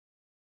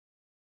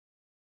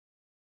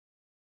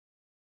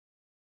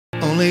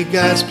Only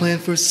God's plan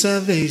for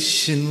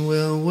salvation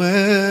will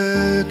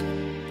work.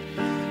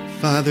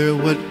 Father,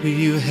 what will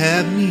you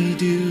have me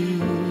do?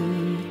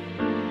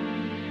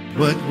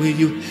 What will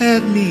you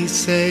have me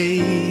say?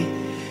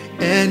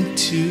 And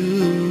to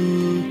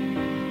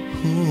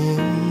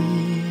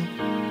whom?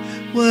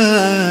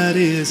 What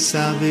is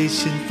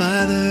salvation,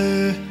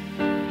 Father?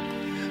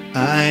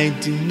 I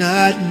do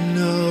not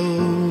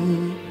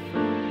know.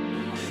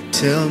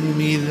 Tell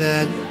me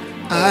that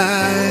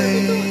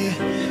I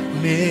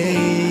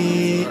may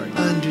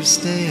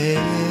understand.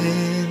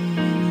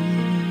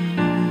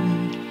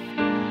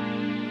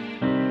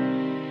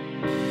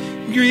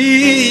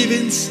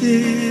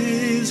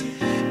 Grievances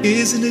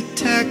is an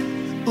attack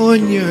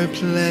on your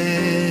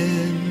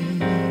plan.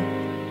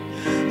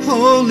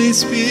 Holy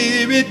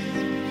Spirit,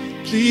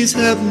 please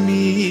help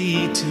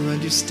me to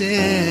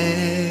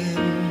understand,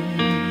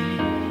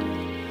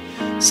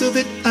 so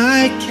that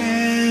I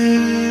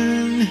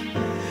can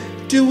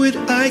do what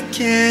I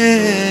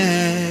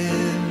can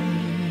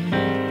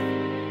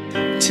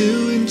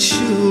to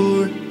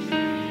ensure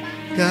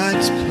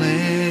God's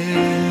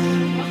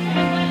plan.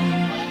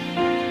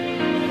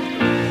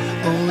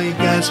 Only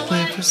God's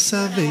plan for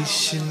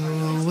salvation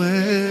will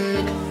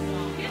work.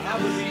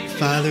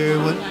 Father,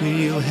 what will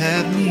you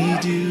have me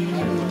do?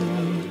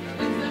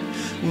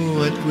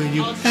 What will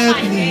you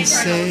have me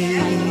say?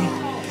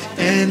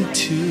 And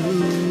to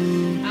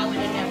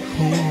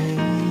whom?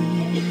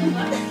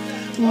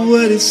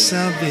 What is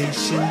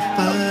salvation,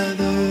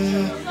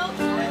 Father?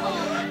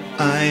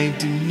 I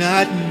do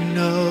not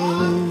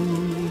know.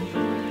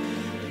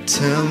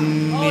 Tell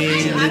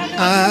me that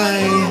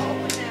I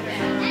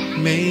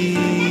may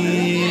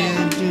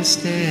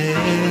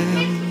understand.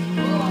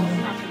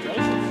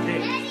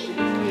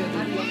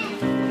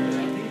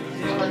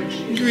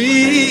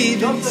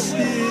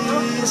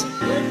 Grievances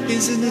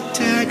is an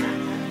attack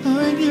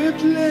on your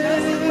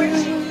plan.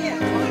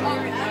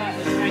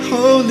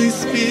 Holy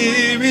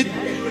Spirit,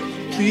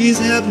 please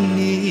help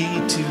me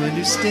to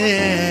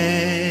understand,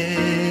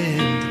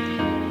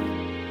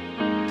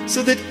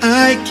 so that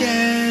I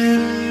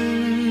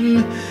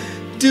can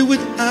do what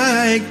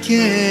I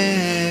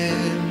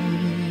can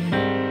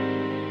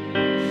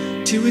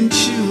to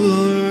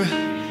ensure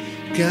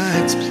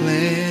God's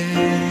plan.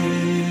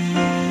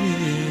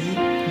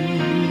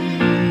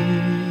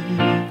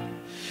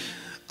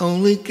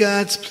 Only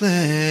God's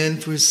plan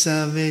for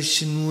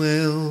salvation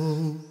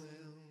will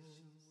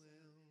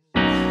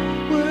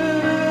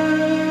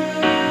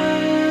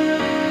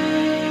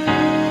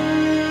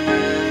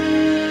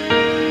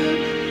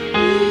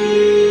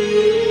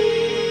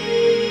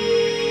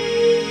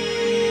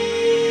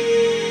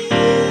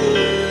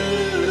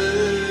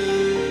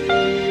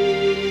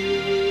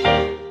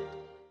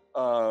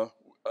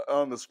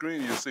on the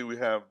screen, you see we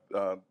have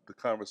the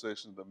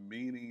conversation, the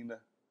meaning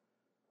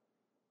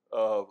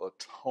of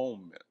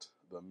atonement,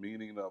 the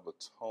meaning of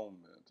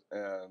atonement.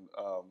 And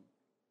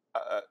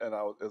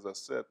as I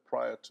said,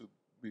 prior to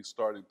me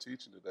starting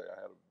teaching today, I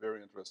had a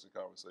very interesting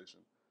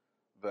conversation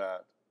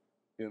that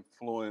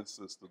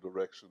influences the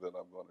direction that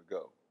I'm going to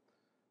go.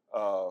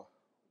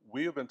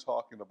 We have been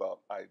talking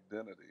about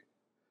identity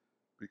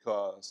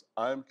because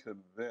I'm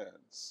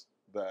convinced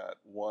that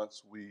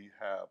once we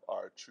have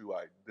our true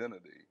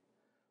identity,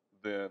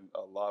 then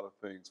a lot of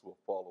things will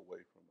fall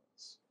away from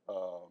us.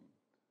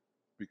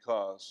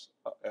 Because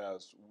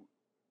as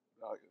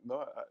I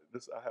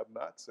have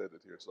not said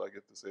it here, so I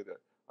get to say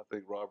that. I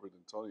think Robert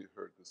and Tony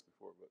heard this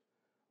before, but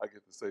I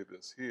get to say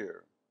this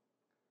here.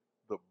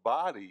 The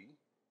body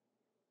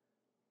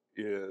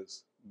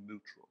is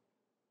neutral.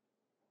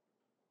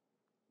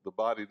 The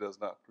body does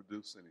not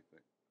produce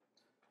anything,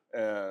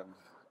 and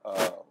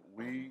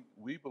we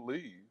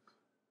believe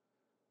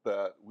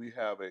that we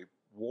have a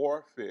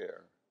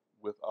warfare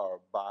with our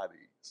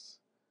bodies.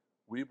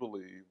 We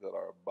believe that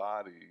our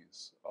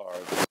bodies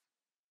are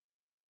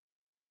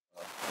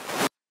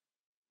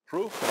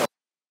proof of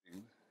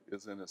something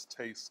is in its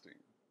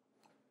tasting.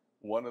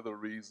 One of the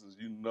reasons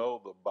you know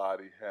the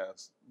body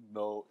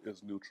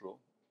is neutral,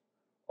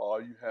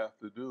 all you have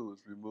to do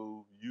is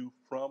remove you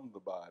from the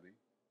body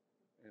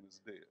and it's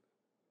dead.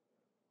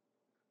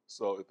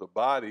 So if the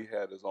body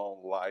had its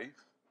own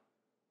life,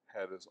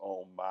 had its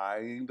own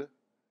mind,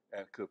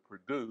 and could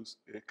produce,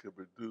 it could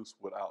produce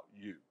without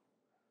you.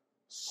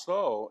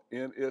 So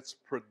in its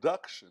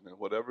production and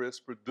whatever it's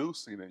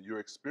producing and you're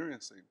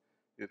experiencing,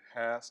 it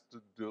has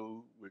to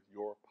do with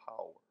your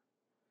power.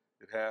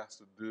 It has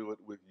to do it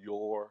with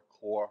your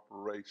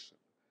cooperation.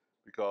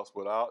 Because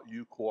without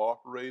you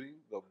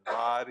cooperating, the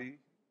body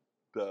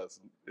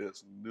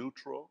is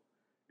neutral,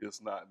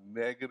 it's not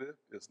negative,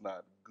 it's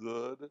not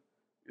good,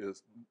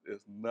 it's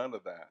none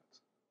of that.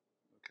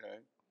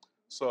 Okay?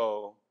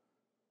 So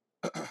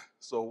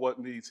what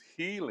needs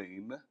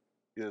healing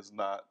is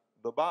not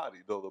the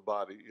body, though the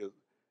body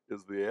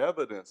is the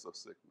evidence of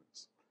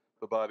sickness.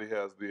 The body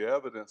has the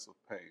evidence of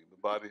pain. The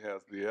body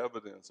has the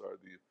evidence or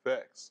the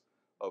effects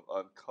of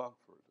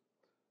uncomfort.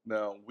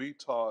 Now, we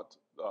taught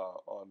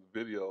on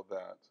video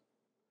that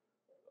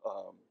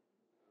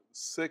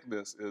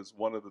sickness is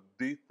one of the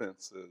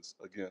defenses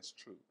against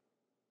truth.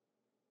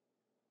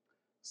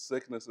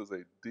 Sickness is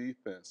a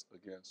defense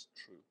against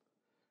truth.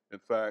 In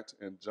fact,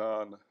 in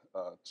John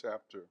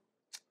chapter,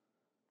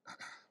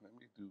 let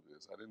me do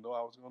this. I didn't know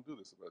I was going to do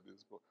this about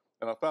this book.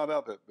 And I found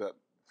out that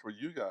for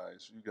you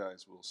guys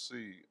will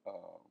see,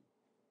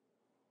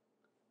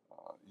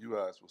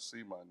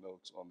 my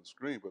notes on the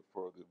screen, but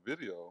for the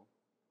video,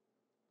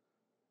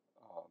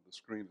 the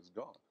screen is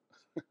gone.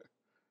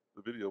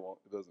 The video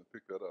it doesn't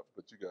pick that up,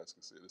 but you guys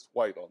can see it. It's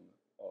white on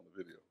the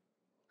video.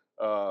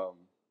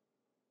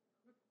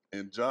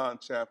 In John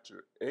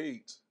chapter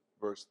 8,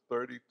 verse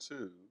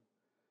 32,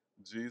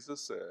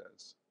 Jesus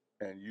says,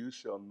 "And you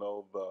shall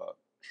know the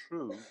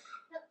truth,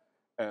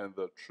 and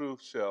the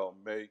truth shall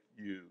make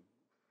you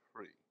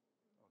free."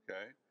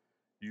 Okay?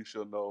 You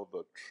shall know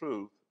the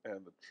truth,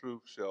 and the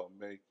truth shall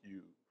make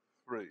you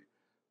free.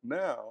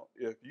 Now,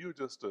 if you're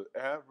just an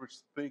average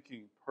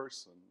thinking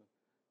person,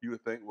 you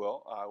would think,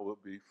 well, I will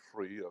be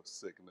free of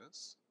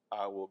sickness.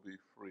 I will be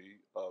free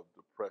of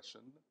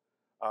depression.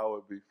 I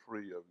will be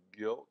free of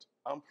guilt.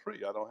 I'm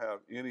free. I don't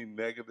have any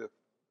negative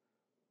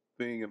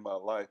thing in my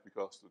life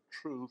because the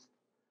truth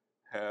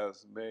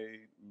has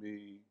made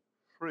me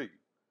free.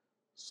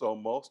 So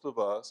most of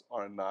us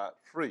are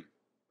not free.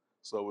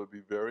 So it would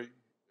be very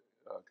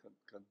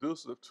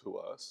conducive to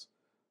us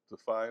to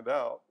find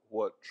out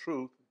what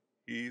truth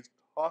he's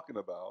talking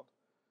about,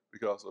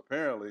 because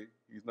apparently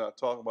he's not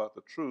talking about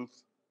the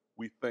truth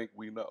we think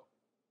we know.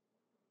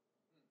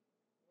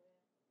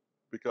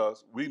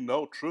 Because we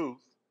know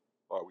truth,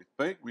 or we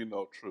think we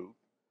know truth,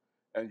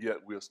 and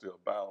yet we're still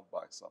bound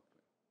by something.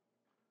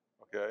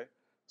 Okay?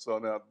 So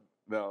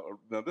now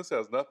this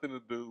has nothing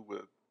to do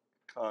with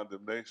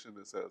condemnation.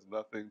 This has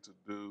nothing to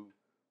do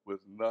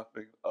with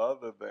nothing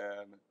other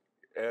than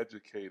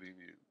educating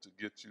you to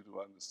get you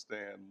to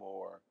understand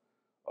more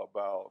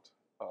about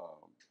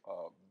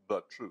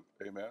the truth.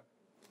 Amen?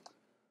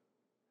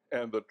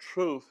 And the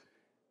truth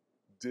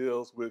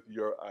deals with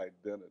your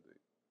identity.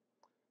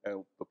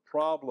 And the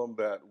problem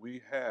that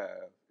we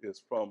have is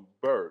from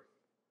birth,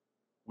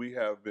 we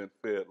have been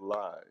fed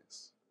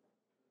lies.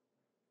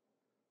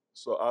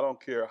 So I don't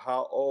care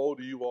how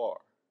old you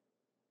are,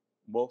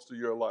 most of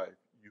your life,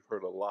 you've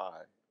heard a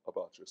lie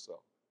about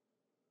yourself.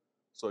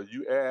 So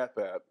you add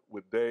that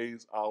with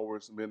days,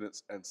 hours,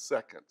 minutes, and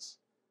seconds,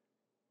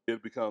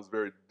 it becomes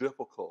very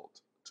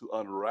difficult to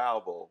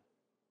unravel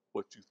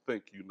what you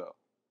think you know.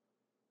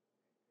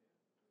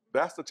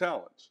 That's the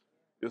challenge,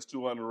 is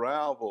to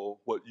unravel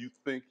what you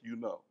think you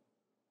know.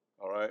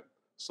 All right?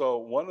 So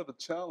one of the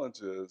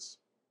challenges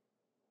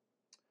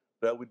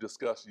that we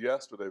discussed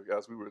yesterday,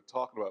 as we were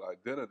talking about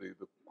identity,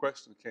 the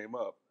question came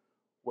up,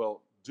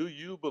 well, do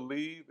you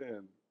believe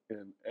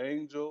in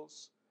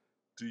angels?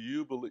 Do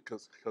you believe,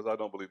 because I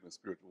don't believe in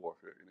spiritual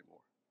warfare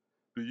anymore.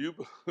 Do you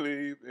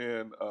believe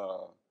in,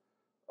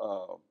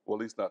 well, at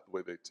least not the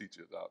way they teach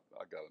it.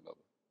 I got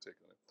another take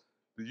on it.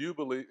 Do you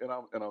believe,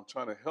 and I'm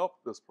trying to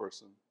help this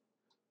person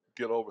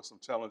get over some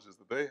challenges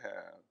that they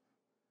have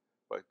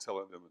by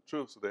telling them the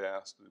truth. So they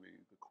asked me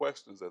the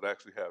questions that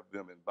actually have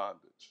them in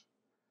bondage.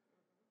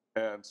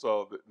 And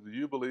so, do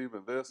you believe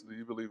in this? Do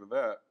you believe in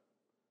that?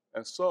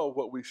 And so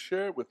what we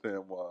shared with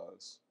them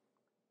was,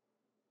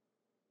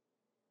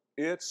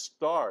 it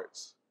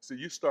starts, see,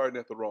 you're starting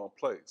at the wrong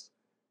place.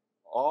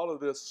 All of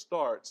this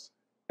starts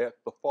at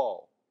the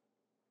fall.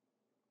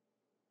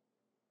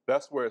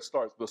 That's where it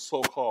starts, the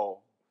so-called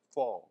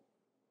fall.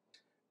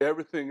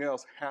 Everything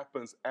else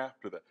happens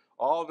after that.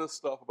 All this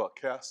stuff about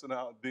casting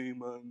out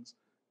demons,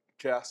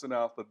 casting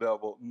out the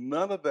devil,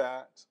 none of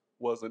that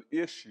was an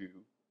issue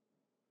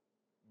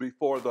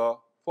before the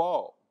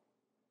fall.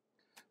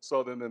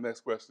 So then the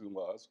next question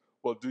was,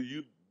 well, do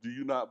you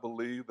not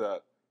believe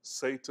that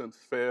Satan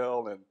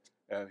fell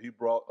and he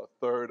brought a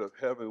third of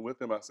heaven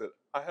with him? I said,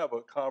 I have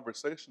a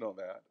conversation on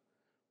that,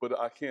 but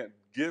I can't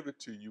give it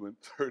to you in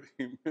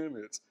 30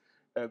 minutes.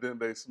 And then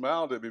they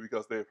smiled at me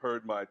because they've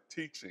heard my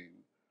teaching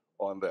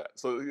on that.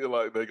 So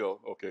like they go,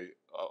 okay,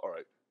 all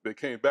right. They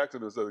came back to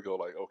me and said, they go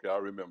like, okay, I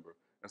remember.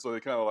 And so they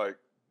kind of like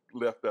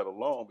left that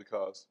alone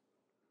because,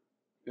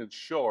 in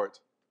short,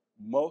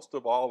 most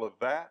of all of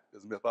that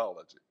is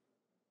mythology.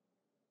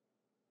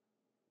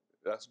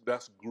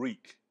 That's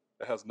Greek.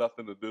 It has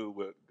nothing to do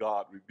with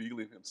God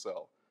revealing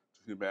himself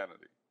to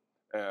humanity.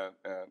 And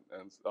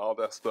all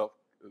that stuff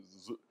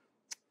is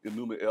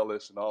Enuma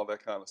Elish and all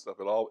that kind of stuff.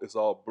 It's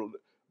all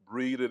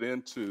breeded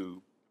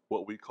into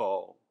what we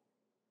call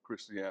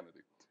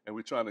Christianity. And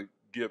we're trying to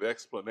give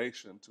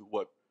explanation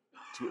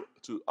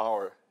to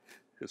our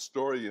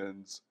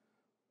historians'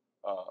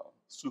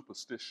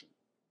 superstition.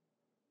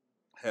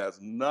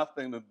 Has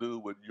nothing to do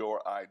with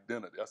your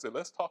identity. I said,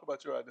 let's talk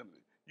about your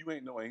identity. You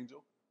ain't no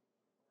angel.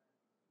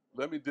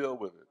 Let me deal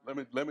with it.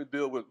 Let me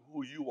deal with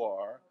who you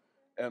are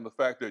and the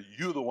fact that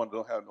you're the one that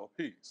don't have no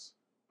peace.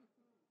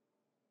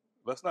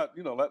 Let's not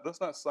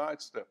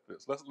sidestep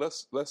this.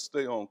 Let's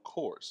stay on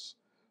course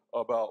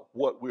about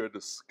what we're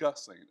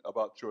discussing,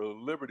 about your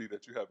liberty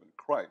that you have in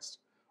Christ,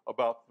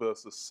 about the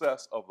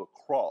success of the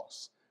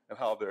cross and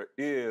how there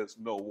is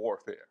no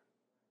warfare.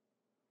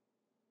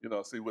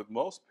 See, with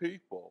most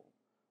people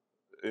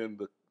in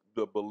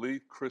the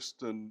belief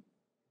Christian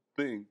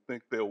think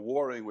they're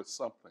warring with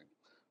something.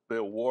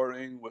 They're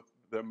warring with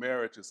their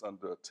marriage is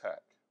under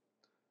attack.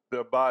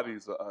 Their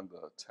bodies are under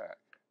attack.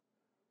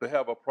 They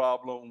have a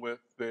problem with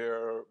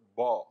their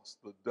boss.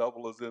 The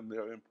devil is in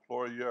their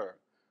employer.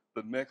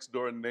 The next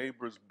door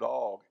neighbor's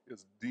dog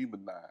is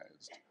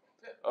demonized.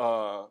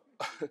 Uh,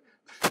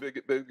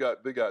 they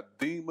got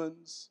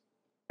demons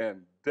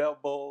and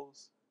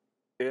devils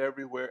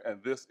everywhere,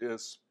 and this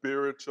is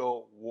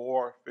spiritual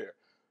warfare.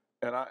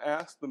 And I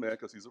asked the man,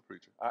 because he's a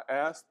preacher, I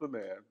asked the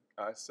man,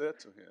 I said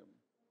to him,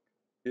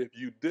 if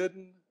you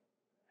didn't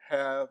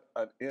have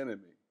an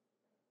enemy,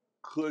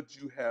 could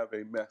you have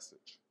a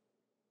message?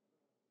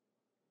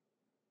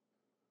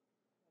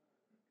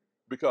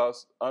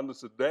 Because under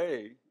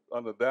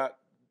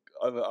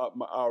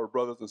our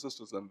brothers and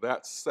sisters and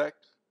that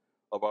sect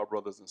of our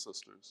brothers and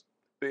sisters,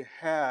 they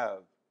have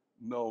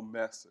no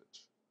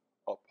message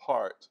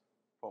apart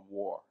from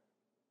war.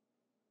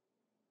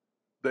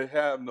 They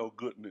have no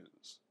good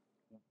news.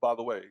 By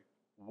the way,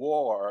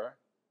 war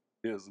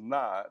is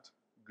not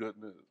good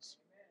news.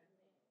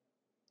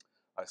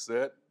 I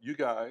said, you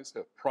guys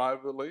have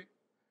privately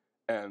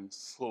and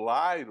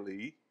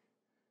slyly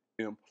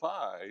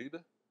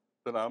implied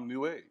that I'm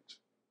New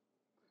Age.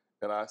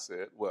 And I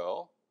said,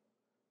 well,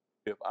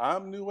 if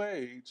I'm New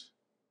Age,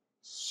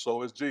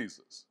 so is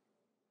Jesus.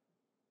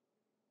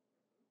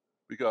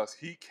 Because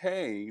he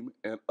came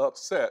and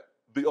upset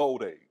the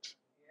old age.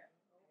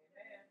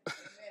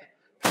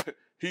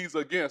 He's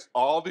against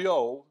all the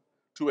old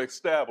to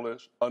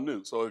establish a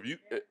new. So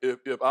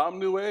if I'm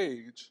New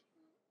Age,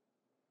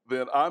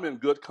 then I'm in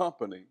good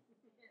company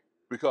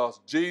because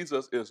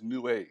Jesus is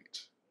New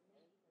Age.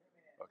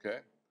 Okay?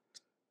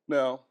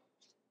 Now,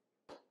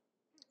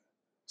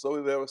 so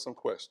there were some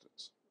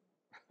questions.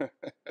 What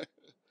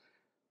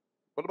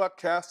about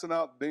casting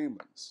out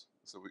demons?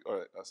 So all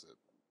right, I said,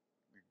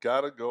 you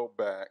got to go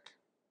back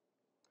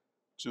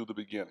to the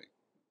beginning.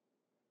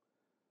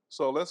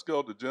 So let's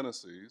go to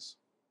Genesis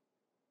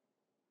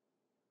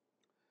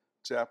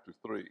chapter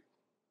 3.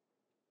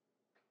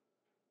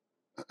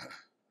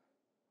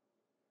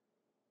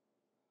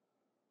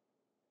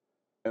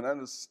 And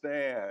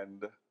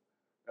understand,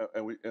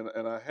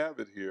 and I have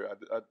it here,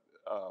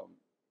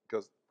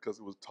 because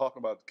it was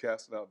talking about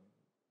casting out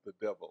the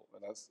devil,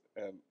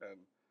 and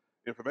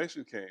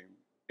information came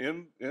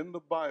in the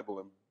Bible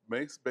and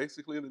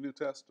basically in the New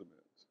Testament.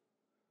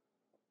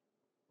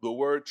 The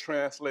word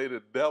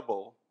translated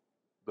devil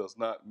does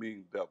not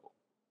mean devil,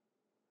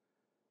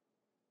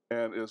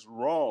 and it's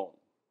wrong.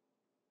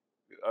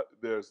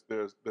 There's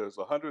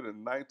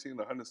 119,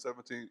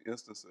 117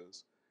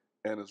 instances,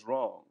 and it's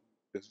wrong.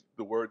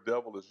 The word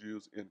devil is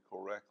used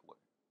incorrectly.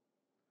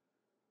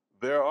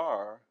 There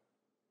are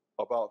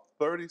about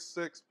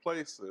 36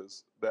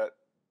 places that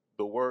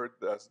the word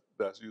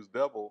that's used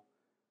devil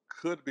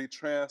could be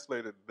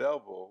translated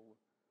devil,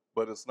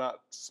 but it's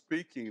not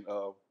speaking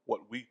of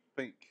what we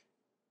think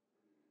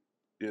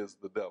is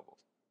the devil.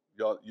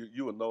 Y'all,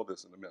 you will know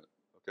this in a minute,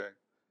 okay?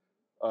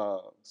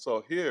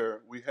 So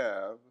here we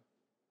have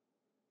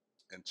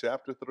in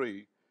chapter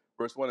 3,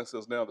 verse 1, it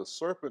says, now the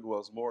serpent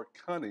was more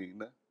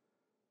cunning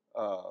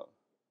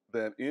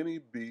than any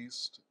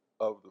beast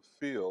of the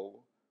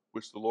field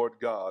which the Lord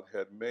God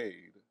had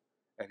made.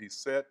 And he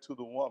said to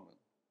the woman,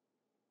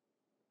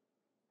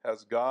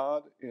 has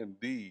God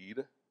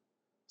indeed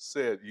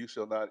said, you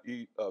shall not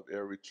eat of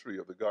every tree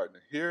of the garden?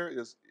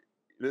 This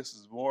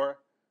is more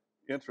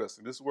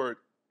interesting. This word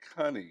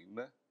cunning,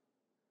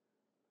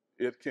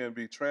 it can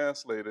be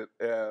translated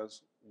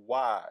as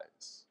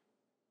wise.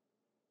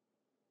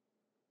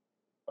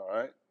 All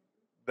right?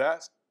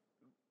 That's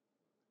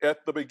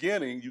at the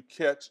beginning, you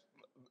catch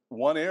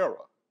one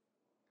error.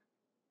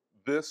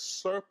 This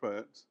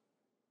serpent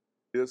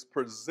is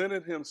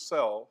presented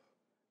himself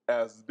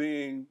as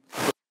being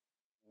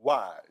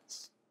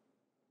wise.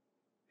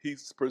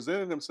 He's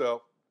presented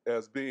himself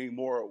as being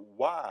more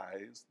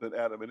wise than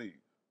Adam and Eve.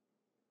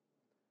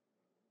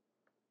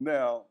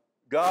 Now,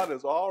 God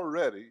has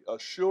already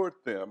assured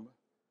them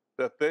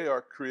that they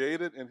are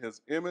created in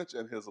his image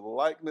and his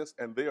likeness,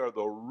 and they are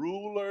the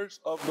rulers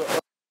of the earth.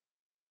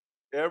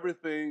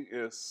 Everything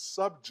is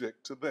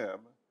subject to them,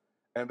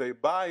 and they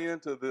buy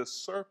into this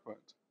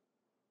serpent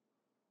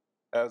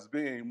as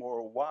being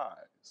more wise.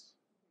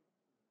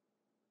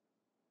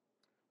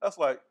 That's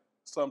like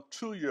some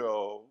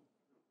 2-year-old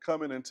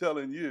coming and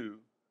telling you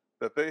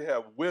that they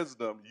have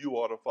wisdom you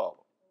ought to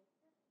follow.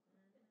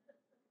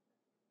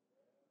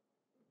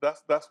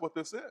 That's what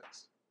this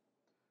is.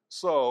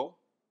 So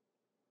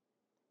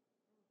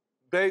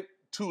to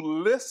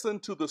listen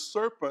to the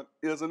serpent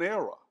is an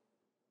error.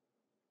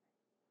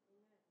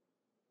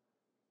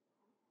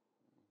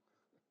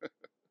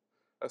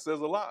 That says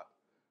a lot.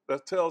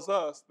 That tells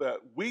us that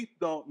we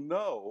don't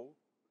know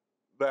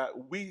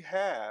that we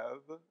have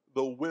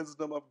the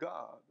wisdom of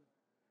God.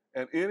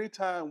 And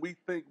anytime we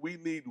think we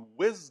need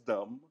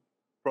wisdom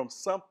from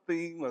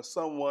something or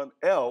someone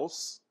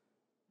else,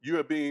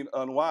 you're being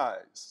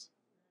unwise.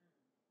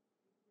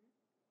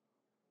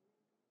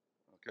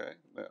 Okay?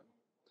 Now,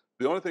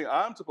 The only thing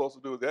I'm supposed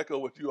to do is echo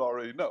what you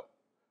already know.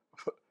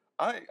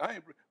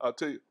 I'll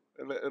tell you,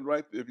 and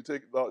write, if you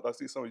take, I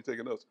see some of you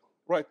taking notes,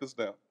 write this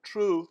down.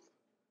 Truth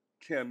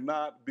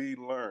cannot be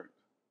learned.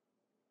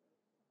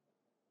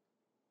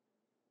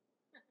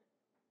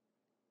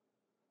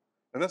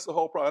 And that's the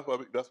whole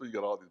problem. That's why you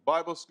got all these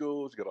Bible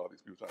schools, you got all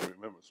these people trying to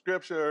remember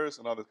scriptures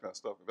and all this kind of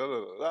stuff.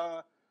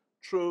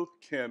 Truth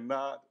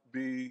cannot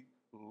be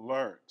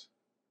learned.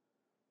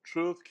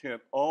 Truth can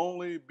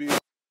only be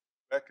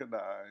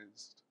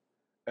recognized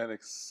and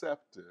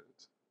accepted.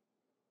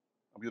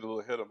 I'm getting a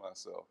little ahead of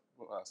myself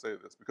when I say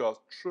this, because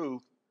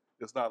truth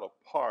is not a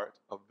part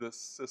of this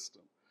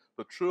system.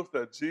 The truth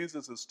that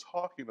Jesus is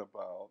talking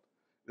about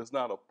is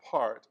not a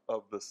part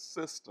of the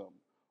system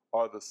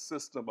or the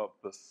system of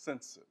the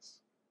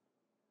senses.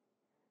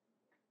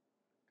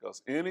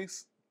 Because any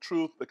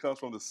truth that comes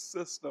from the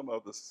system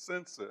of the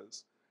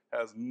senses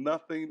has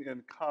nothing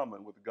in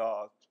common with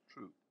God's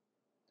truth.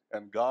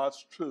 And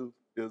God's truth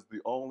is the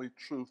only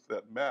truth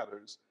that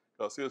matters,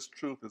 because his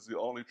truth is the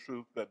only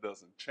truth that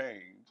doesn't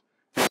change,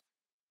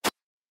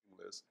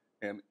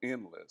 and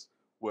endless,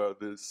 where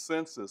the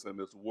senses and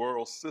this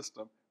world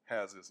system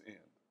has its end.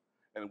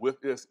 And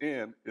with its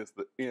end is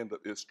the end of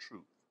its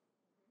truth.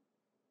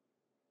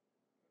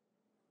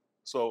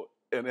 So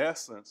in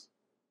essence,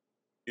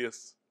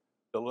 it's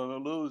an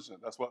illusion.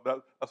 That's why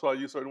I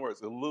use certain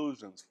words: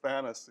 illusions,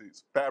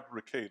 fantasies,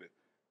 fabricated.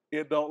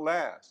 It don't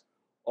last.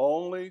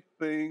 Only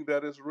thing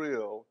that is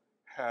real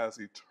has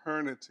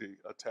eternity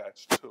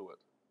attached to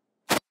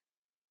it.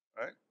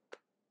 Right?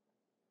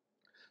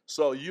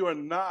 So you are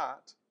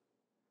not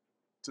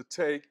to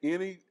take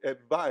any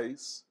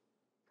advice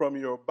from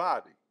your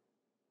body.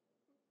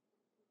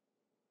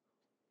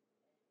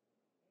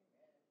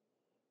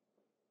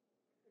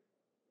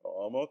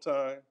 One more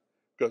time.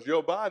 Because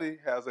your body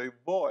has a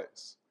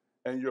voice,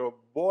 and your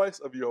voice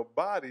of your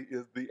body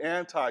is the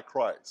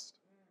Antichrist.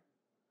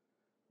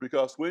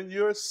 Because when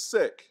you're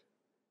sick,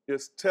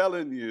 it's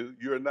telling you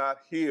you're not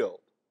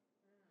healed.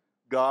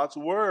 God's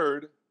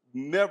word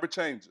never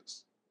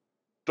changes.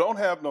 Don't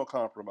have no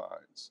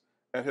compromise.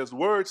 And his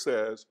word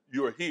says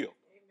you're healed.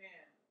 Amen.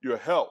 Your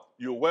health,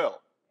 you're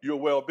well, your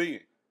well-being.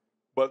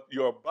 But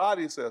your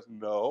body says,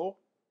 no,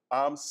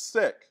 I'm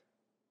sick.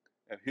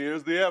 And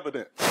here's the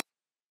evidence.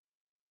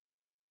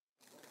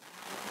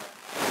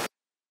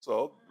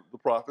 So the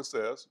prophet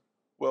says,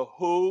 well,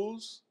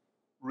 whose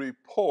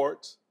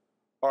report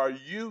are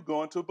you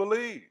going to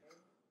believe?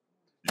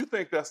 You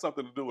think that's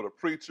something to do with a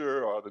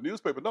preacher or the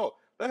newspaper. No,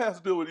 that has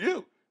to do with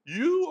you.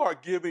 You are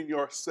giving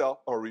yourself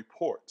a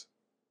report.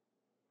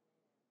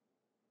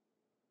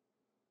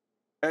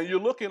 And you're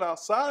looking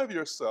outside of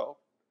yourself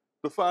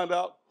to find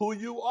out who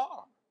you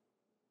are.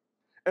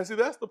 And see,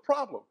 that's the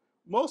problem.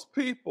 Most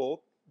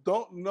people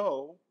don't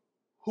know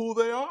who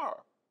they are.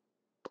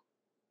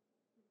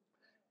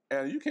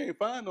 And you can't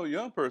find no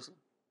young person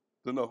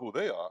to know who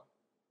they are.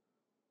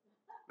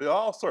 They're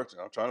all searching.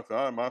 I'm trying to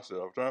find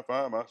myself, I'm trying to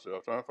find myself,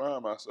 I'm trying to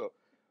find myself.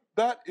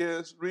 That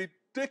is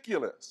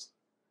ridiculous.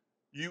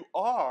 You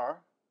are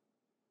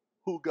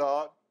who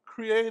God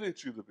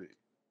created you to be.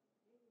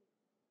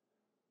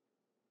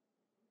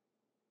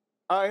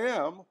 I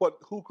am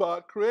who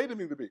God created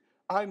me to be.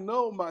 I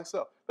know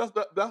myself.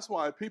 That's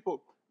why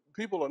people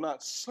are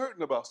not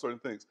certain about certain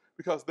things,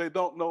 because they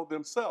don't know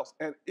themselves.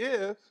 And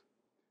if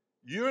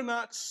you're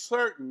not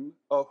certain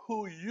of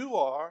who you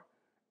are,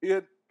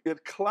 it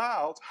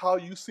clouds how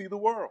you see the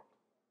world.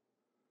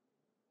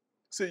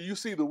 See, you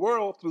see the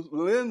world through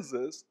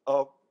lenses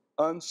of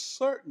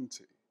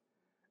uncertainty.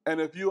 And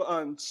if you're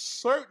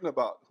uncertain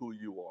about who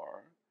you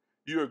are,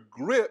 you're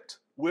gripped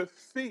with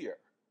fear.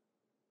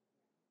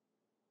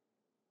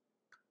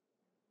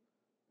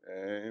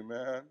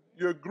 Amen.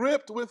 You're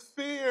gripped with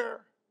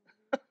fear.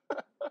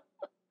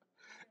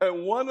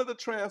 And one of the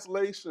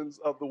translations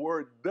of the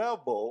word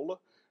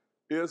devil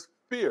is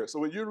fear. So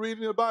when you're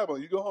reading the Bible,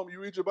 you go home, you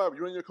read your Bible,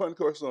 you're in your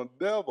concourse on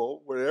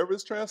devil, wherever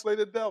it's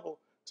translated devil,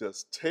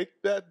 just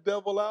take that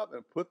devil out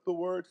and put the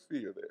word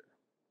fear there.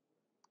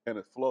 And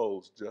it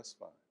flows just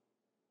fine.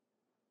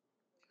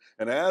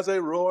 And as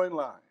a roaring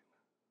lion,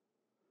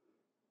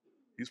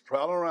 he's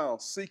prowling around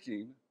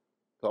seeking,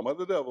 talking about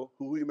the devil,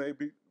 who he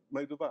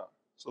may devour.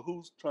 So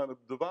who's trying to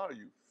devour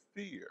you?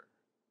 Fear.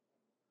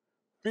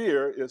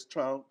 Fear is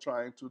trying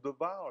to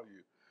devour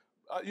you.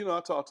 I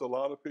talk to a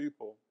lot of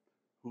people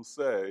who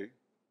say,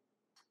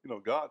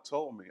 God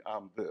told me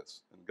I'm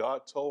this, and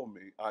God told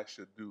me I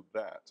should do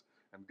that,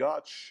 and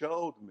God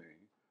showed me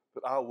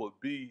that I would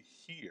be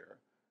here,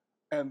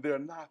 and they're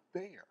not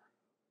there.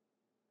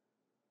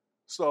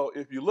 So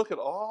if you look at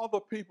all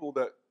the people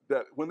that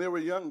when they were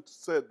young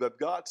said that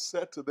God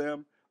said to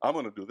them, I'm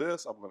going to do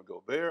this, I'm going to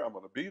go there, I'm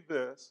going to be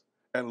this,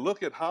 and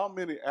look at how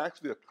many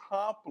actually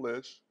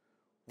accomplish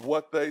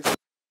what they said.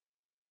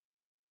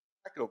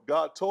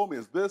 God told me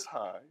is this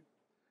high,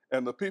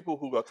 and the people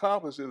who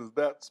accomplish it is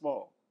that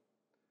small.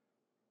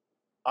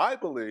 I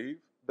believe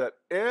that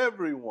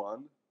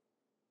everyone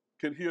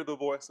can hear the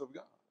voice of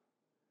God.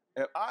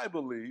 And I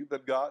believe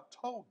that God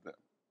told them.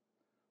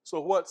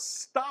 So what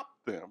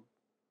stopped them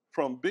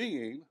from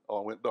being,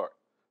 oh, it went dark.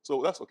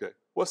 So that's okay.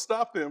 What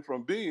stopped them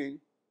from being,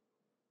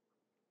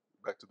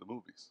 back to the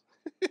movies.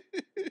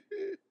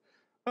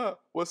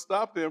 What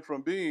stopped them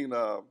from being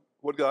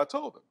what God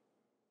told them?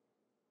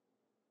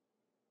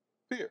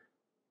 Fear.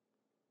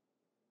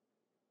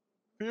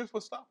 Fear is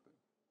what stopped them.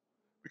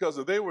 Because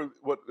if they were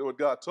what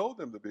God told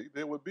them to be,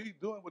 they would be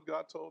doing what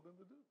God told them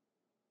to do.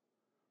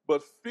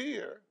 But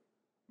fear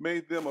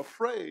made them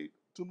afraid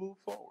to move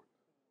forward.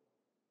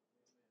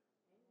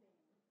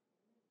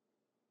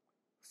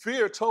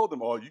 Fear told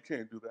them, oh, you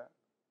can't do that.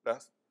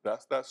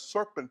 That's that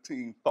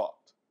serpentine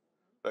thought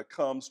that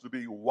comes to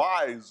be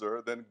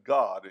wiser than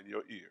God in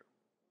your ear.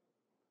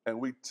 And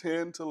we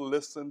tend to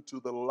listen to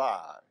the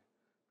lie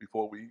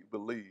before we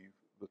believe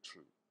the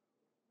truth.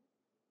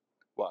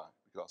 Why?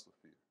 Because of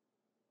fear.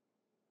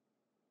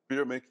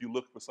 Fear makes you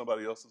look for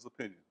somebody else's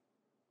opinion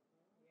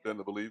than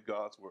to believe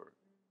God's word.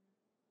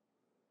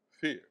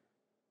 Fear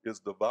is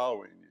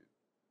devouring you.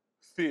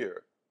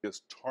 Fear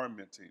is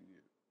tormenting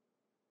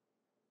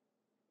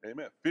you.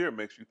 Amen. Fear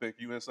makes you think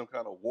you're in some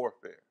kind of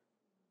warfare.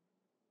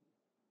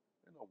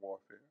 There's no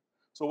warfare.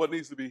 So what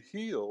needs to be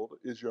healed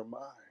is your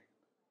mind.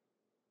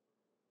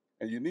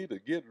 And you need to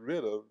get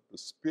rid of the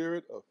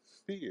spirit of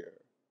fear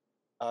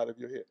out of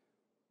your head.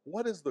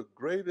 What is the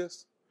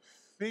greatest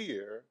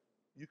fear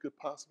you could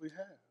possibly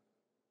have?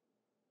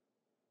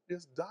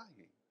 It's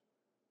dying.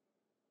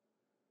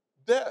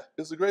 Death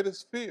is the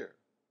greatest fear.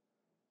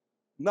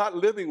 Not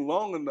living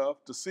long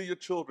enough to see your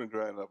children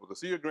growing up, or to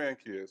see your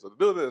grandkids, or to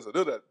do this, or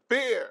do that.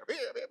 Fear, fear,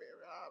 fear, fear.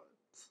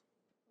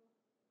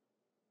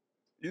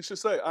 You should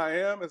say, I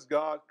am as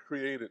God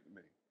created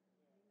me.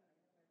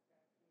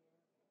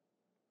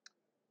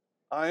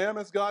 I am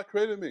as God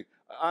created me.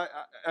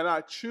 And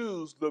I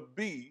choose to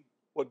be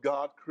what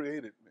God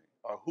created me,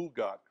 or who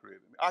God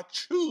created me. I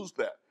choose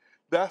that.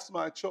 That's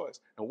my choice.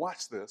 And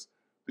watch this.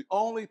 The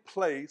only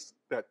place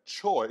that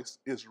choice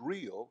is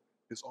real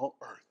is on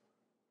earth.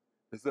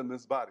 It's in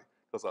this body.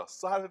 Because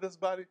outside of this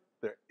body,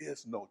 there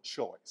is no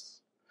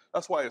choice.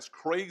 That's why it's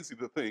crazy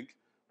to think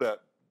that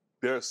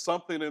there's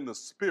something in the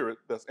spirit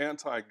that's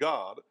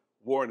anti-God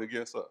warring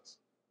against us.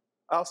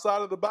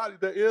 Outside of the body,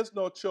 there is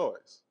no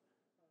choice.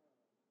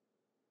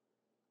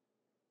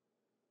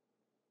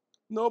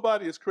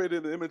 Nobody is created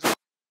in the image of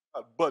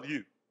God but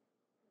you.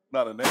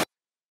 Not a name,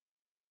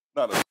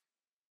 not a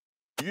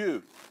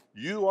you.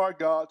 You are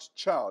God's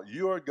child.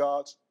 You are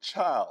God's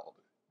child.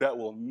 That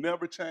will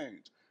never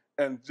change.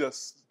 And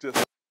just a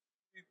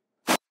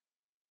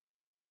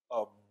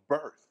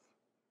birth,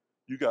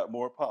 you got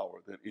more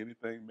power than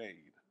anything made.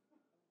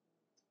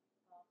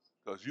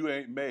 Because you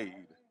ain't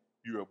made,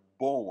 you're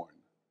born.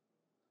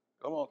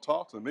 Come on,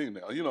 talk to me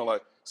now. You know,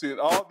 like, see,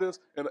 all this,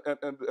 and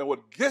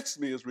what gets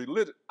me is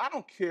religion. I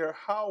don't care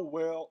how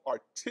well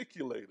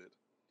articulated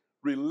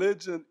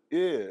religion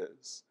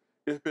is,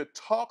 if it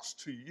talks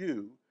to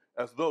you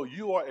as though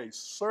you are a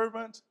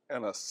servant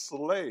and a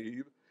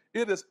slave,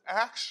 it is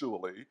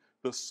actually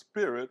the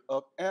spirit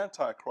of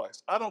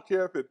Antichrist. I don't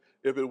care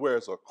if it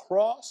wears a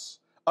cross.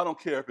 I don't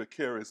care if it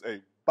carries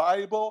a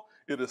Bible.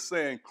 It is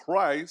saying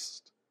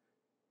Christ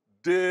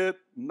did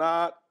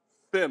not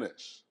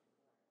finish.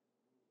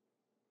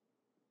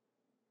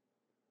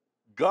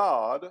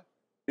 God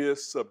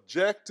is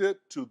subjected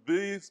to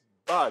these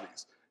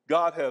bodies.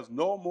 God has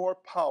no more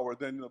power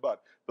than the body.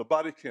 The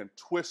body can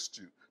twist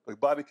you. The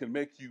body can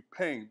make you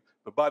pain.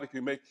 The body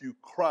can make you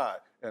cry.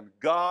 And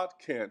God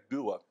can't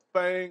do a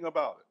thing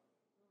about it.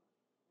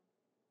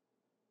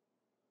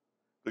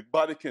 The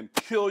body can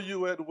kill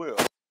you at will.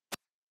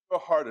 A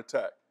heart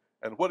attack.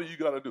 And what do you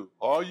got to do?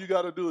 All you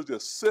got to do is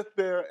just sit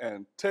there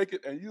and take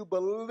it, and you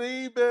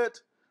believe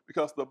it,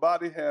 because the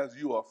body has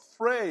you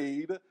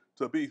afraid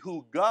to be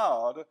who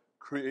God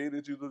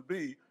created you to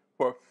be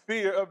for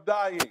fear of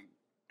dying.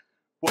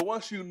 Well,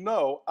 once you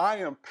know, I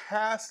am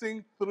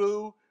passing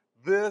through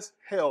this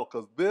hell,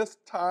 because this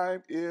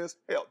time is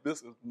hell.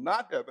 This is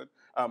not heaven.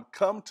 I'm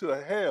come to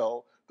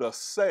hell to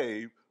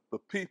save the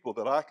people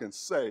that I can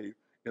save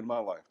in my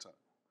lifetime.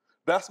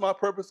 That's my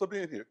purpose of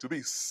being here, to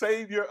be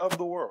savior of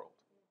the world,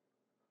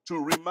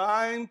 to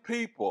remind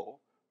people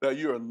that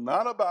you are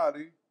not a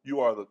body,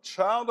 you are the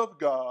child of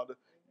God,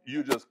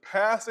 you're just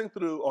passing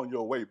through on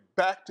your way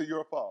back to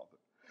your Father.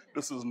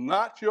 This is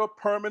not your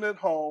permanent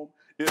home.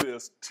 It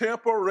is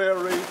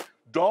temporary.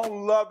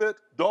 Don't love it.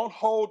 Don't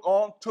hold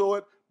on to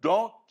it.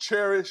 Don't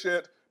cherish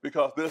it,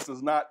 because this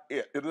is not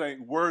it. It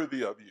ain't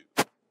worthy of you.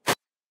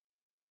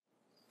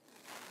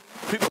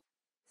 People,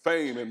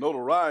 fame and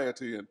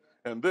notoriety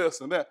and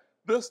this and that.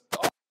 This,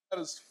 all that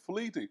is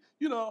fleeting.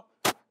 You know,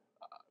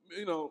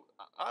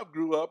 I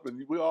grew up,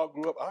 and we all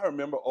grew up. I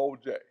remember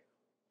OJ.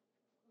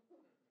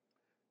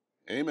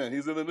 Amen.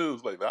 He's in the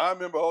news lately. I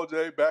remember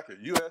OJ back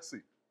at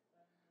USC.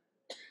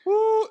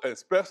 Woo,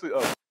 especially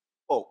us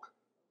folk.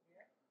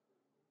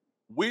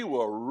 We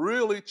were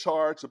really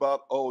charged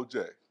about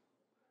OJ.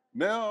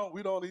 Now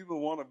we don't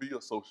even want to be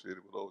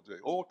associated with OJ.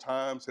 Old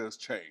times has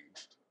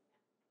changed.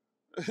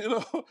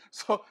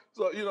 So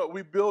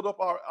we build up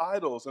our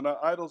idols, and our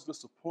idols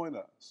disappoint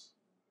us.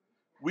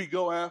 We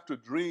go after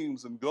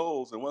dreams and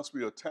goals, and once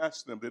we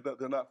attach them,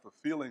 they're not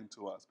fulfilling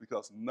to us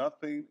because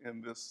nothing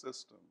in this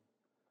system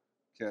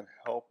can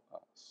help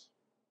us.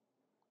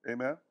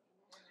 Amen?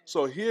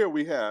 So here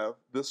we have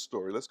this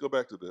story. Let's go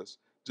back to this.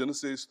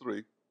 Genesis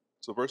 3.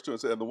 So verse 2,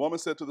 it says, and the woman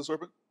said to the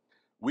serpent,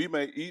 we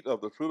may eat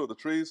of the fruit of the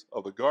trees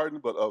of the garden,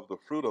 but of the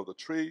fruit of the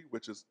tree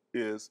which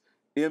is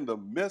in the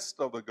midst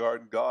of the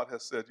garden, God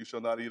has said, you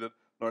shall not eat it,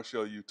 nor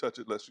shall you touch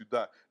it, lest you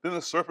die. Then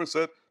the serpent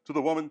said to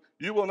the woman,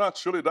 you will not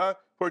surely die,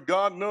 for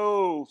God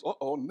knows.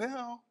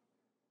 Now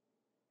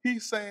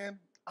he's saying,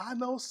 I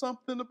know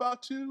something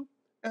about you,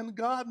 and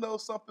God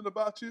knows something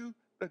about you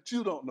that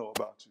you don't know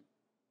about you.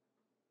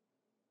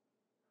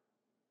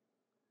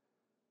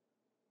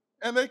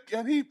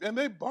 And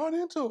they bought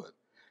into it.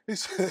 He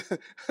said,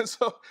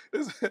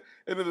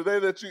 and in the day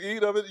that you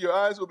eat of it, your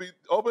eyes will be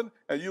open,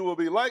 and you will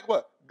be like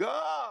what?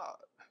 God,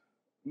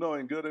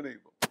 knowing good and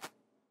evil.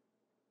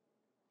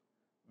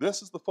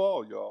 This is the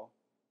fall, y'all.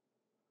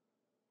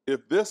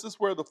 If this is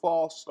where the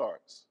fall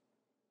starts,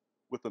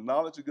 with the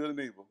knowledge of good and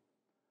evil,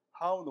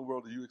 how in the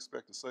world do you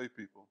expect to save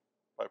people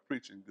by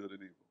preaching good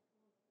and evil?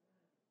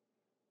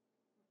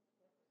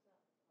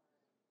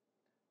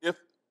 If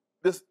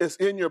this is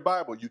in your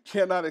Bible, you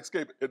cannot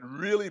escape it. It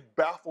really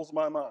baffles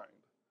my mind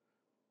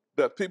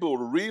that people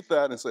will read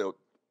that and say, oh,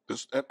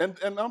 this, and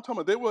I'm talking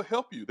about they will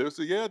help you. They'll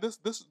say, yeah, this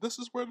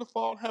is where the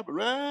fall happened,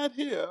 right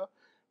here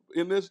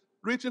in this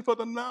reaching for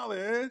the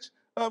knowledge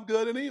of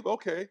good and evil.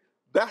 Okay,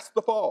 that's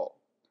the fall.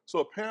 So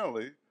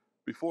apparently,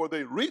 before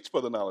they reached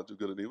for the knowledge of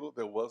good and evil,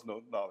 there was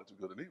no knowledge of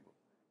good and evil.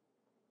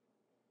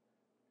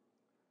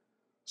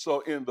 So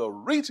in the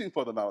reaching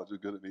for the knowledge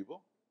of good and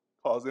evil,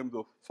 caused them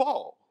to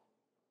fall.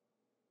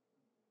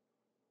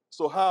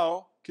 So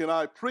how can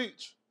I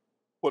preach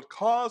what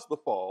caused the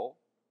fall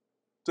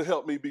to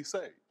help me be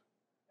saved?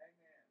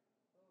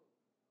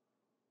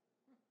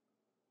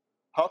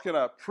 How can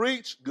I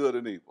preach good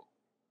and evil,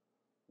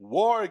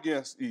 war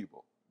against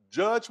evil,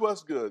 judge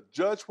what's good,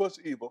 judge what's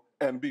evil,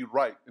 and be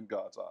right in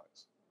God's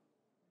eyes?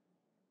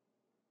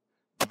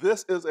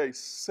 This is a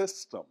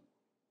system.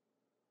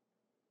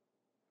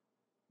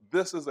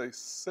 This is a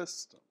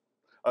system.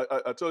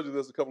 I told you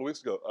this a couple of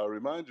weeks ago. I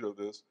remind you of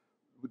this.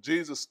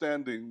 Jesus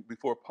standing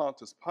before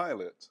Pontius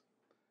Pilate,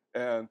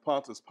 and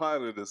Pontius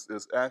Pilate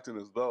is acting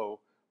as though,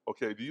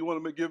 okay, do you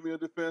want to give me a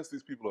defense?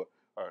 These people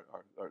are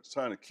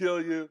trying to kill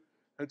you.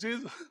 And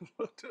Jesus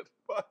looked at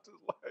Pontius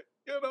like,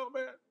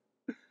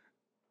 man,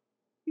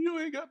 you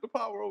ain't got the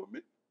power over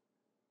me.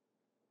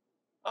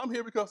 I'm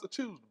here because I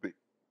choose to be.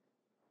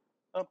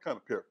 I'm kind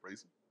of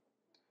paraphrasing.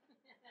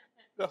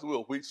 That's a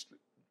little weak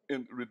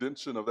in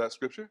redemption of that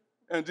scripture.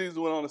 And Jesus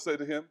went on to say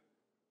to him,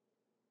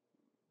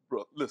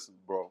 listen,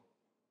 bro,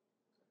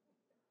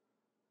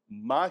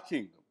 my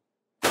kingdom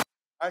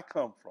I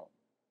come from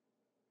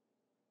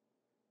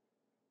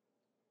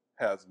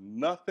has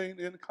nothing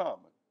in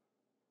common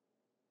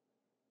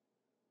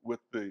with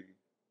the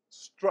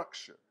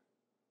structure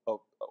of,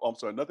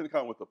 nothing in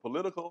common with the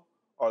political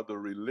or the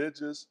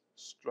religious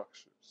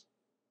structures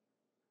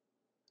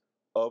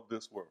of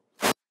this world.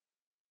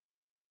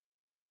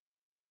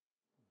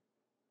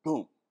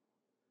 Boom.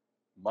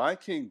 My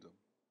kingdom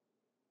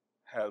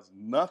has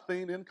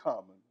nothing in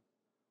common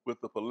with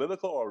the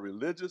political or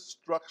religious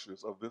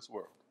structures of this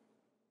world.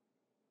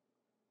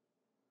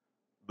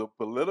 The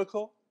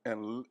political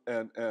and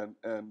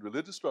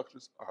religious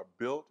structures are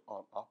built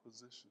on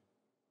opposition,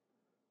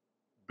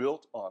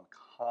 built on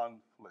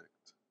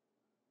conflict,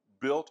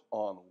 built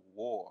on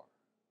war.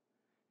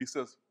 He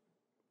says,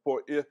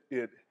 for if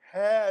it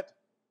had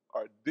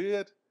or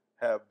did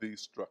have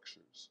these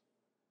structures,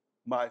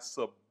 my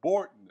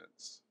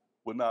subordinates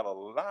would not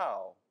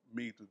allow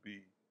me to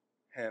be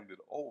handed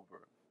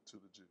over to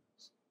the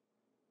Jews.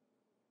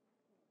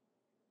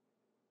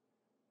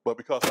 But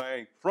because I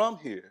ain't from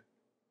here,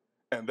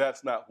 and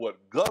that's not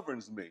what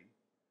governs me,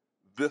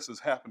 this is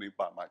happening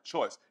by my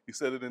choice. He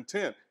said it in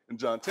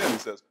John 10, he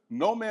says,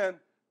 no man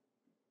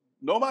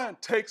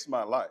takes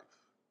my life.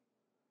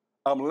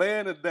 I'm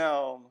laying it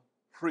down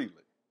freely.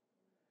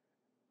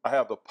 I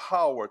have the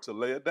power to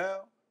lay it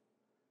down,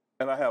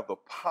 and I have the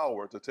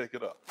power to take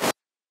it up.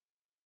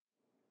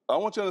 I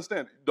want you to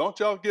understand, don't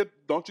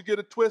you get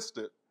it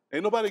twisted.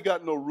 Ain't nobody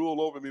got no rule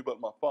over me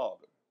but my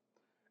Father.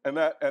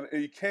 And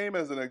he came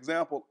as an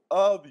example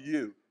of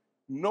you.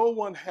 No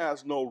one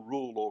has no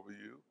rule over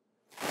you.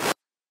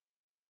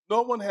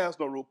 No one has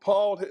no rule.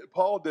 Paul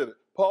did it.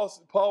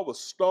 Paul was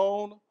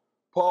stoned.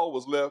 Paul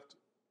was left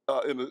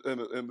in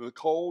the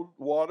cold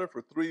water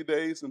for 3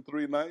 days and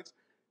 3 nights.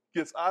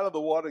 Gets out of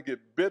the water, get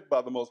bit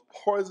by the most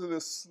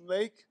poisonous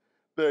snake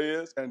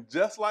there is, and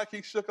just like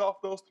he shook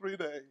off those 3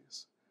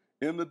 days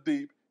in the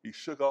deep, he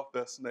shook off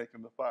that snake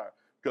in the fire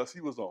because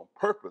he was on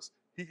purpose.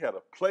 He had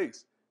a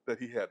place that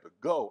he had to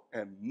go,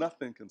 and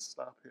nothing can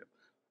stop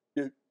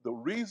him. The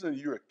reason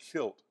you're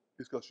killed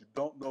is because you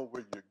don't know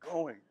where you're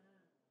going.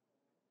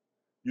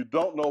 You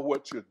don't know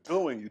what you're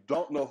doing. You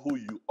don't know who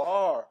you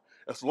are.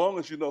 As long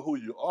as you know who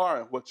you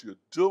are and what you're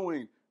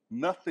doing,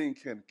 nothing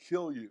can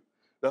kill you.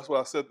 That's what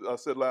I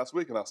said last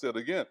week, and I said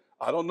again.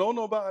 I don't know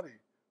nobody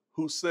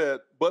who said,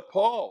 but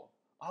Paul,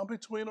 I'm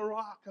between a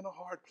rock and a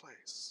hard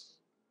place.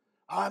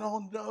 I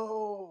don't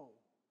know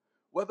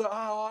whether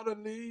I ought to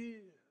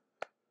live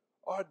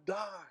or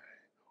die.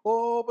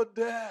 Oh, but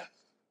death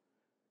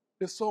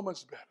is so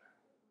much better.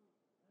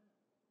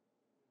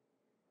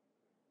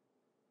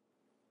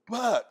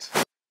 But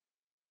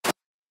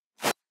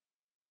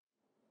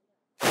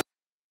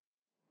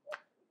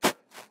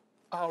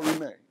I'll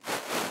remain.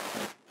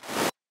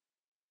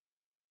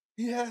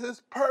 He had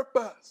his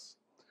purpose.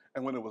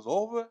 And when it was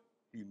over,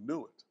 he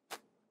knew it.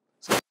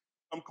 So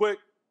I'm quick.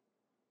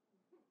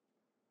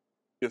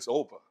 It's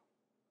over.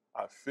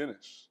 I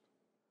finished.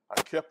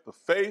 I kept the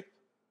faith.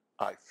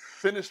 I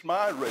finished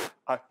my race.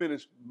 I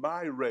finished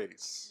my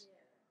race.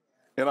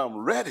 And I'm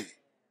ready.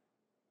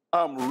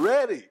 I'm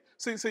ready.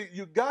 See,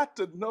 you got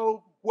to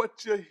know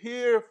what you're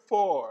here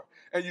for.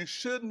 And you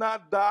should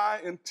not die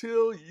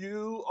until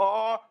you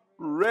are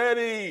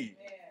ready.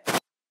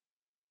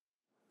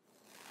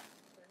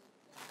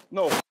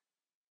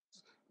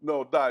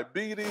 No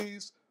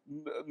diabetes,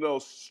 no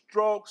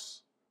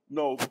strokes,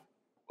 no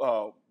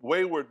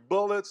wayward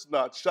bullets,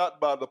 not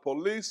shot by the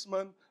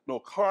policeman, no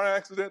car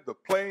accident, the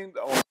plane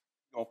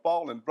gonna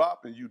fall and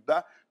drop and you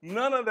die.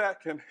 None of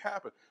that can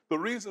happen. The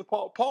reason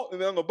Paul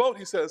on the boat,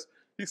 he said,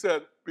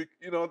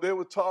 they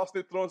were tossing,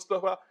 they throwing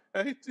stuff out,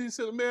 and he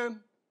said, man,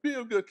 be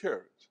of good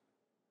courage,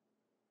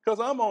 because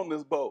I'm on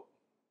this boat.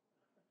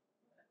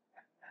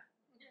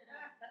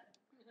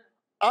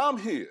 I'm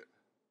here.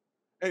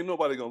 Ain't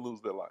nobody gonna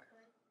lose their life.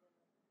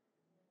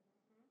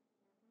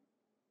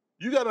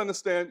 You got to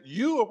understand,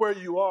 you are where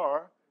you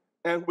are,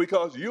 and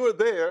because you are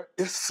there,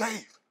 it's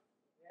safe.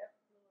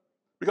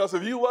 Because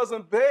if you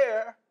wasn't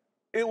there,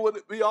 it would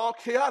be all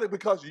chaotic,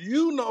 because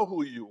you know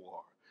who you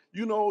are.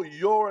 You know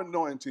your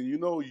anointing. You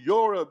know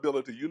your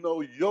ability. You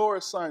know your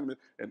assignment.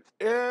 And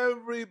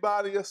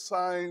everybody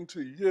assigned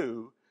to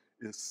you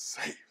is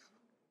safe.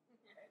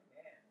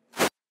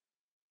 My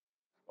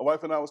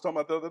wife and I was talking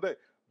about the other day.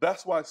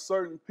 That's why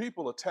certain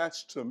people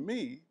attached to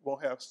me will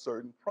have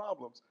certain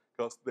problems,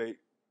 because they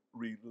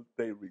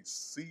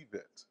receive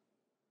it.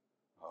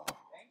 Oh.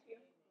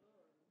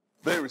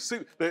 They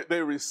receive.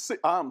 They receive.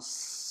 I'm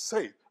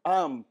safe.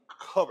 I'm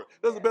covered.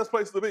 That's the best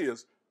place to be,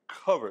 is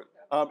covered.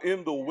 I'm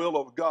in the will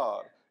of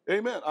God.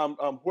 Amen. I'm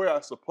where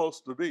I'm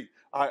supposed to be.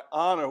 I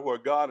honor where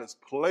God has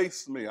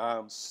placed me.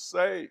 I'm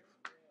safe.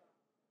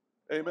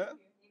 Amen.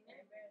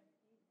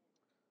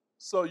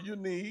 So you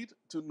need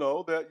to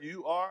know that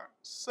you are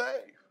safe.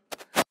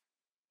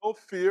 No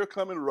fear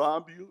come and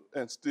rob you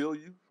and steal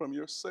you from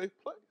your safe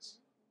place.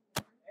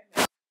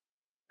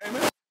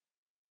 Amen.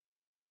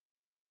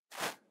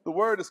 The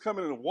word is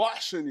coming and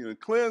washing you and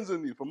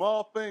cleansing you from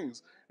all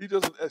things. You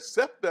just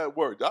accept that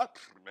word.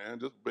 Man,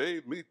 just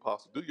bathe me,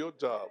 Pastor. Do your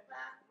job.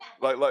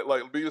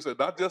 Like Peter said,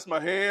 not just my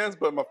hands,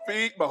 but my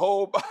feet, my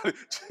whole body.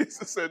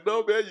 Jesus said,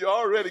 no, man, you're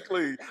already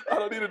clean. I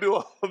don't need to do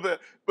all of that.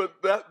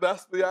 But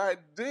that's the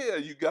idea.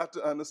 You got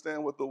to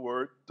understand what the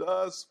word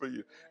does for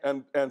you.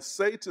 And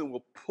Satan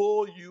will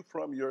pull you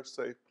from your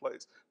safe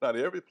place. Not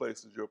every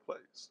place is your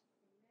place.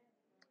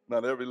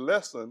 Not every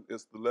lesson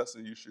is the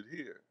lesson you should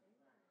hear,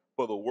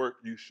 for the work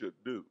you should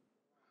do,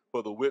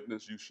 for the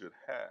witness you should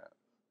have.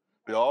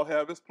 They all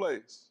have its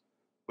place,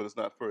 but it's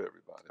not for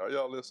everybody. Are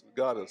y'all listening?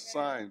 God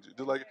assigned you.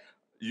 Just like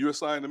you're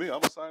assigned to me,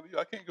 I'm assigned to you.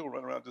 I can't go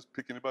run around just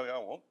pick anybody I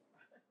want.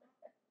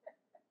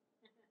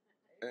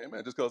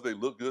 Amen. Just because they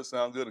look good,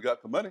 sound good, and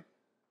got the money.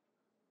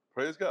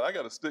 Praise God. I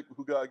got to stick with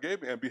who God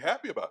gave me and be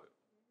happy about it.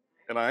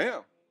 And I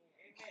am.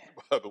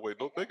 By the way,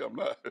 don't think I'm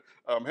not.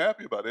 I'm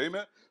happy about it.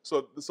 Amen.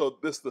 So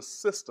this the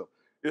system.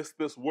 It's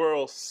this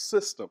world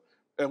system.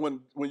 And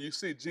when you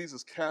see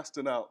Jesus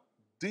casting out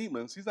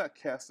demons, he's not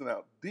casting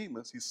out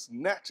demons. He's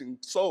snatching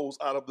souls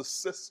out of the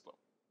system.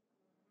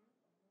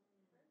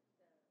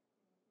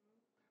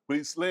 When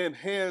he's laying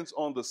hands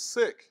on the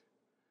sick,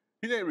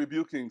 he ain't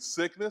rebuking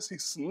sickness.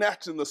 He's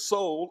snatching the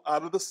soul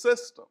out of the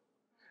system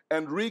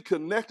and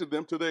reconnected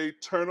them to the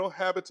eternal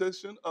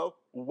habitation of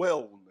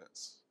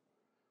wellness.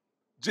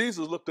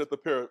 Jesus looked at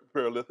the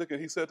paralytic and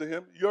he said to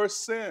him, your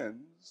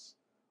sins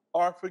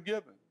are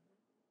forgiven.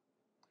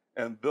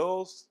 And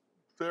those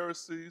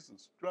Pharisees and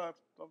scribes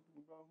talking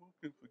about who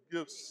can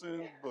forgive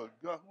sins but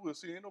God. Who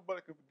is he? Ain't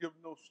nobody can forgive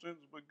no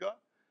sins but God.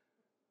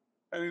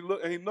 And he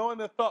looked, and he knowing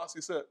their thoughts,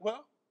 he said,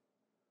 well,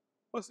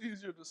 what's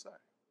easier to say?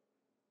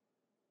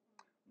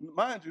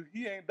 Mind you,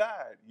 he ain't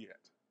died yet.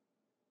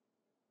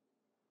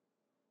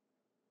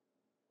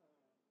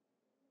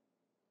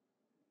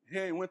 He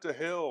ain't went to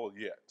hell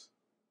yet.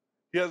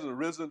 He hasn't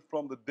risen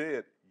from the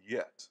dead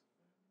yet.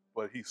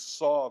 But he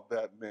saw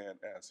that man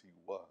as he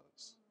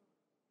was,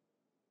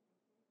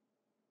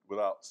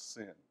 without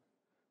sin,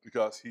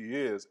 because he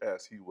is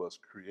as he was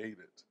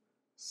created,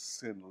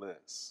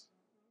 sinless.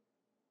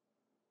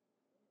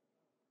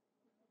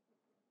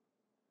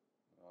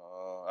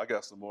 I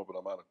got some more, but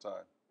I'm out of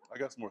time. I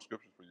got some more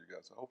scriptures for you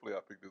guys. So hopefully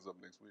I'll pick this up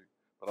next week,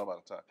 but I'm out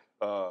of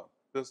time.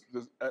 And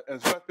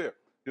it's right there.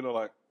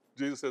 Like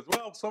Jesus says,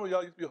 well, some of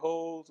y'all used to be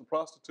hoes and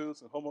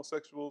prostitutes and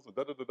homosexuals and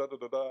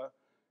da-da-da-da-da-da-da.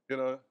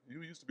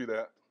 You used to be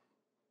that.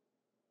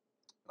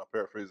 I'll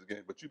paraphrase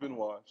again, but you've been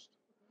washed.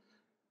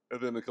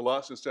 And then in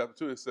Colossians chapter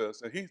 2, it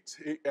says, and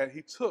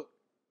he took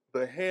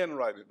the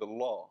handwriting, the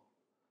law,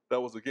 that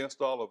was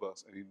against all of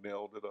us, and he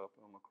nailed it up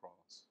on the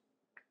cross.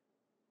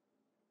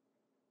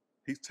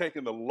 He's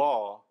taken the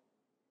law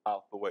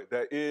out the way.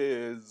 That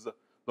is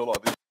the law.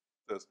 It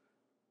says,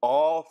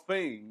 all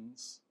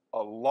things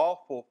are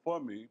lawful for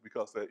me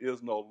because there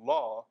is no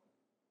law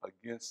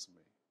against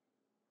me.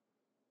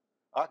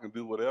 I can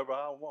do whatever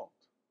I want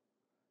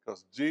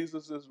because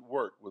Jesus'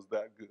 work was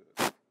that good.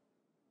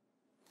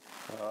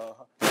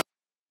 People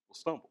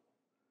stumble.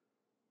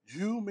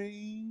 You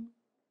mean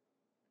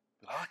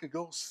that I can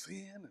go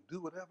sin and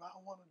do whatever I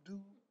want to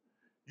do?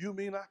 You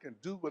mean I can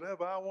do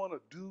whatever I want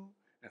to do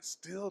and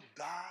still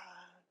die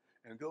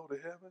and go to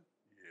heaven?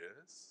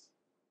 Yes,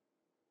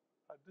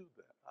 I do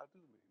that. I do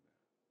mean that.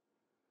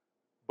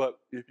 But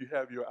if you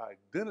have your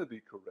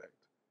identity correct,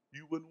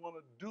 you wouldn't want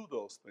to do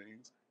those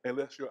things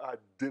unless your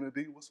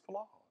identity was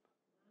flawed.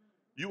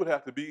 You would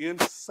have to be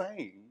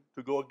insane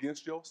to go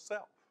against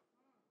yourself.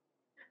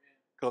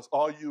 Because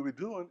all you be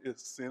doing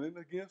is sinning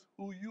against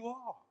who you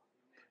are.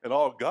 And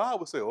all God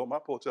would say, oh, my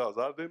poor child's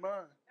out of their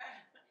mind.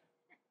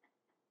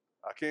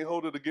 I can't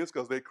hold it against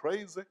because they're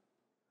crazy.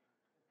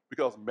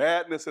 Because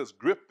madness has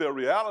gripped their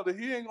reality.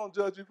 He ain't going to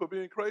judge you for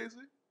being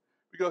crazy.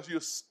 Because you're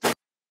still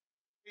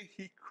the way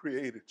he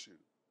created you.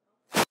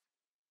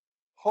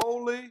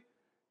 Holy,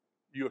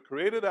 you're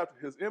created after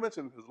his image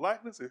and his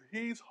likeness. If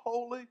he's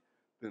holy,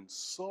 then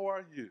so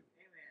are you. Amen.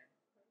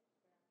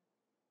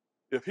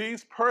 If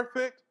he's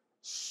perfect,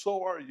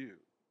 so are you.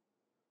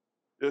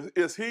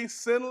 Is he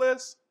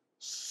sinless?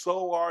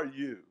 So are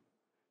you.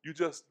 You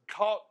just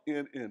caught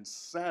in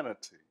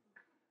insanity,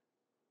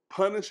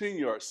 punishing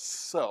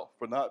yourself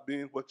for not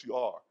being what you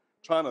are,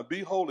 trying to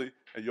be holy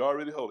and you're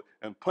already holy,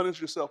 and punish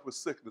yourself with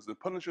sickness, and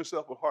punish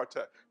yourself with heart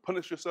attack,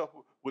 punish yourself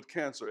with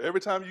cancer. Every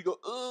time you go,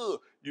 ugh,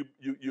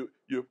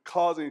 you're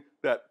causing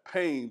that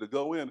pain to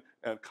go in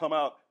and come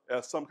out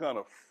as some kind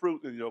of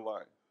fruit in your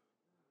life.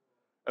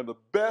 And the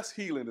best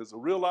healing is to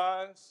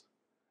realize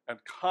and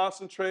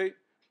concentrate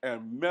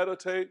and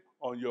meditate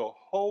on your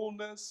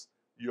wholeness,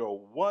 your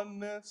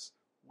oneness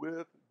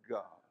with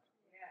God.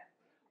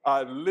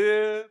 I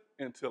live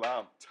until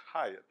I'm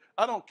tired.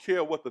 I don't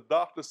care what the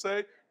doctors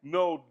say.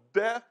 No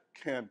death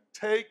can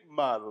take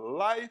my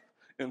life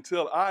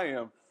until I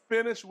am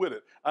finished with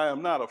it. I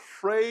am not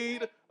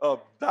afraid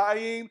of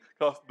dying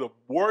because the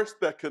worst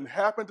that can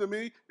happen to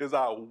me is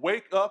I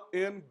wake up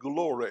in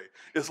glory.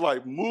 It's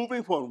like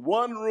moving from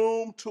one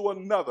room to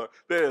another.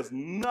 There's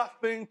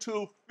nothing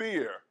to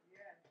fear.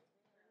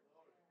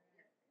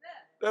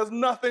 There's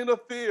nothing to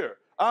fear.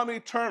 I'm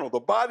eternal. The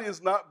body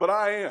is not, but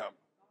I am.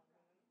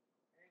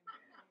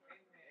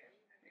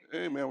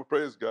 Amen. Well,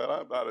 praise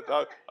God.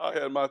 I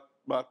had my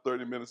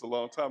 30 minutes a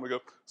long time ago.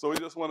 So we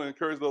just want to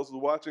encourage those who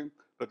are watching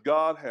that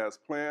God has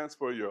plans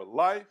for your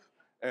life,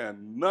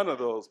 and none of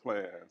those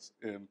plans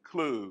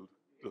include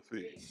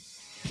defeat.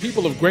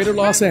 People of Greater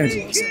Los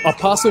Angeles,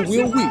 Apostle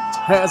Will Wheat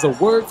has a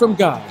word from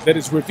God that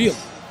is revealing,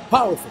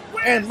 powerful,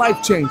 and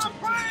life-changing.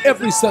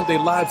 Every Sunday,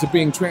 lives are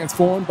being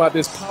transformed by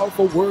this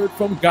powerful word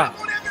from God.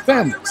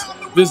 Families,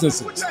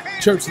 businesses,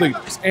 church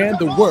leaders, and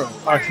the world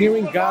are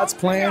hearing God's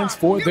plans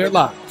for their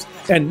lives.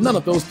 And none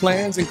of those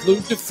plans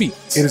include defeat.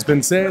 It has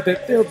been said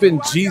that there have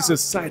been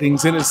Jesus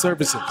sightings in his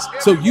services.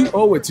 So you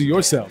owe it to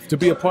yourself to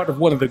be a part of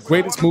one of the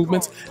greatest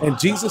movements and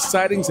Jesus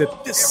sightings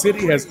that this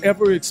city has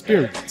ever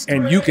experienced.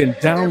 And you can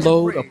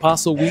download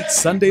Apostle Wheat's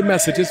Sunday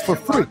messages for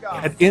free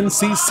at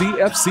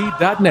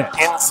nccfc.net.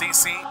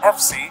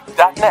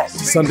 nccfc.net.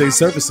 Sunday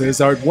services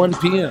are at 1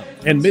 p.m.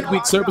 and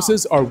midweek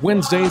services are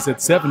Wednesdays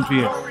at 7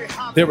 p.m.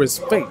 There is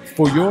faith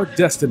for your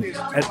destiny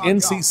at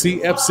nccfc.net.